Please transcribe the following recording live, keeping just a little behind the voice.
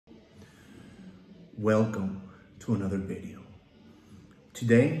welcome to another video.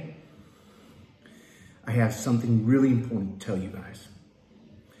 Today, I have something really important to tell you guys.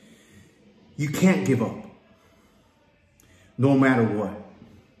 You can't give up, no matter what.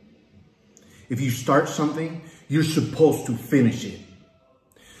 If you start something, you're supposed to finish it.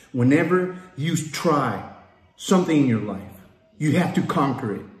 Whenever you try something in your life, you have to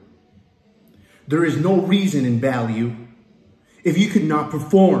conquer it. There is no reason in value if you could not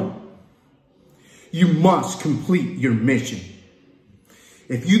perform. You must complete your mission.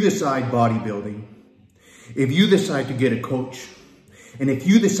 If you decide bodybuilding, if you decide to get a coach, and if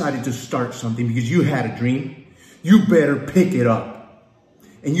you decided to start something because you had a dream, you better pick it up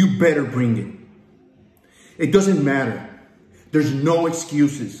and you better bring it. It doesn't matter. There's no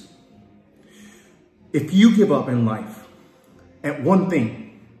excuses. If you give up in life at one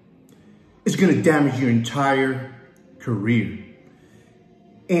thing, it's going to damage your entire career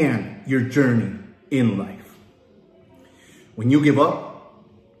and your journey in life. When you give up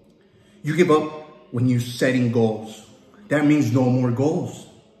when you're setting goals. That means no more goals.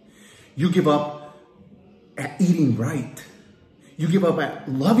 You give up at eating right. You give up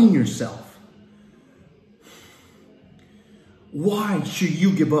at loving yourself. Why should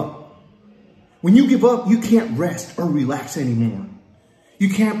you give up? When you give up, you can't rest or relax anymore. You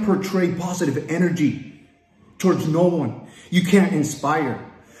can't portray positive energy towards no one. You can't inspire.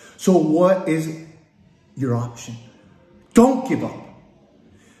 So what is your option? Don't give up.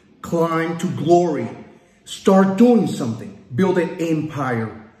 Climb to glory. Start doing something. Build an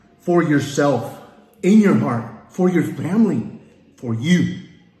empire for yourself, in your heart, for your family, for you.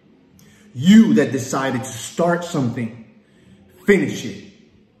 You that decided to start something, finish it.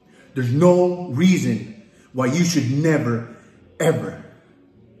 There's no reason why you should never, ever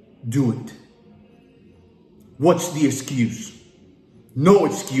do it. What's the excuse? No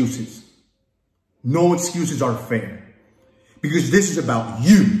excuses. No excuses are fair. Because this is about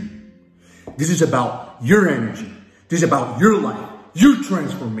you. This is about your energy. This is about your life, your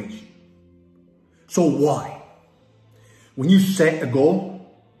transformation. So why? When you set a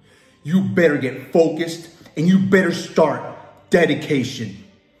goal, you better get focused and you better start dedication,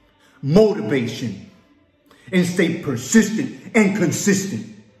 motivation, and stay persistent and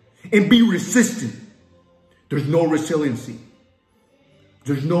consistent and be resistant. There's no resiliency.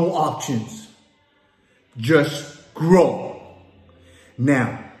 There's no options. Just grow.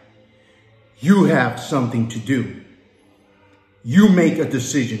 Now, you have something to do. You make a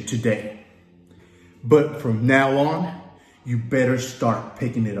decision today. But from now on, you better start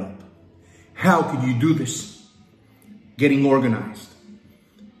picking it up. How can you do this? Getting organized.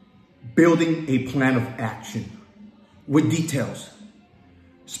 Building a plan of action with details.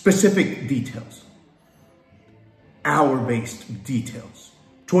 Specific details. Hour-based details.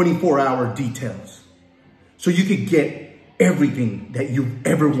 24-hour details. So you could get everything that you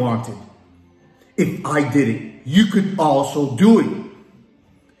ever wanted. If I did it, you could also do it.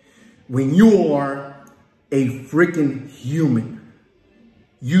 When you are a freaking human,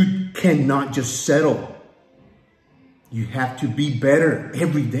 you cannot just settle. You have to be better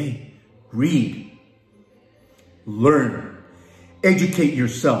every day. Read, learn, educate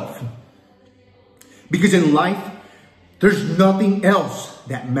yourself. Because in life, there's nothing else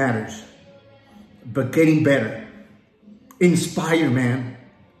that matters but getting better. Inspire, man.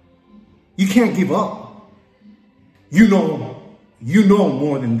 You can't give up. You know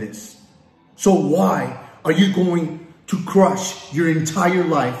more than this. So why are you going to crush your entire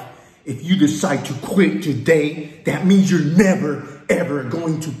life if you decide to quit today? That means you're never, ever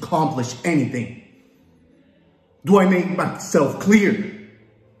going to accomplish anything. Do I make myself clear?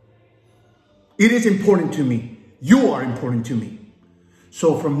 It is important to me. You are important to me.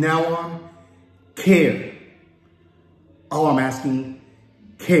 So from now on, care. All I'm asking,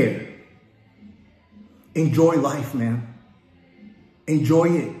 care. Enjoy life, man. Enjoy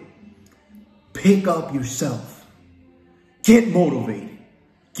it. Pick up yourself. Get motivated.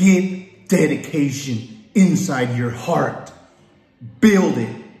 Get dedication inside your heart. Build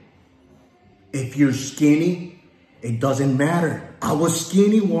it. If you're skinny, it doesn't matter. I was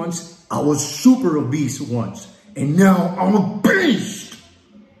skinny once. I was super obese once. And now I'm a beast.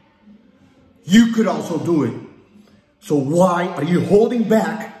 You could also do it. So why are you holding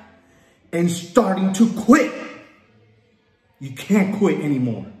back and starting to quit? You can't quit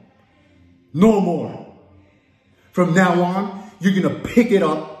anymore. No more. From now on, you're going to pick it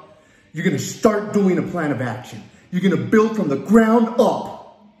up. You're going to start doing a plan of action. You're going to build from the ground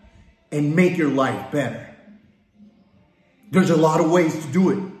up and make your life better. There's a lot of ways to do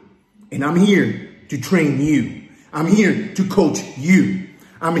it. And I'm here to train you. I'm here to coach you.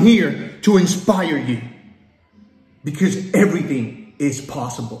 I'm here to inspire you. Because everything is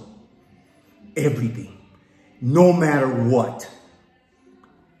possible. Everything. No matter what.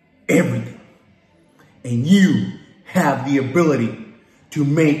 Everything. And you have the ability to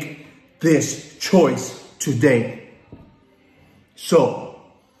make this choice today. So,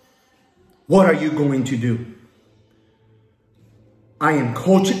 what are you going to do? I am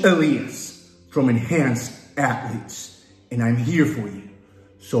Coach Elias from Enhanced Athletes, and I'm here for you.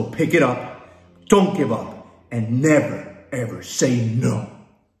 So pick it up, don't give up, and never, ever say no.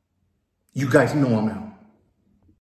 You guys know I'm out.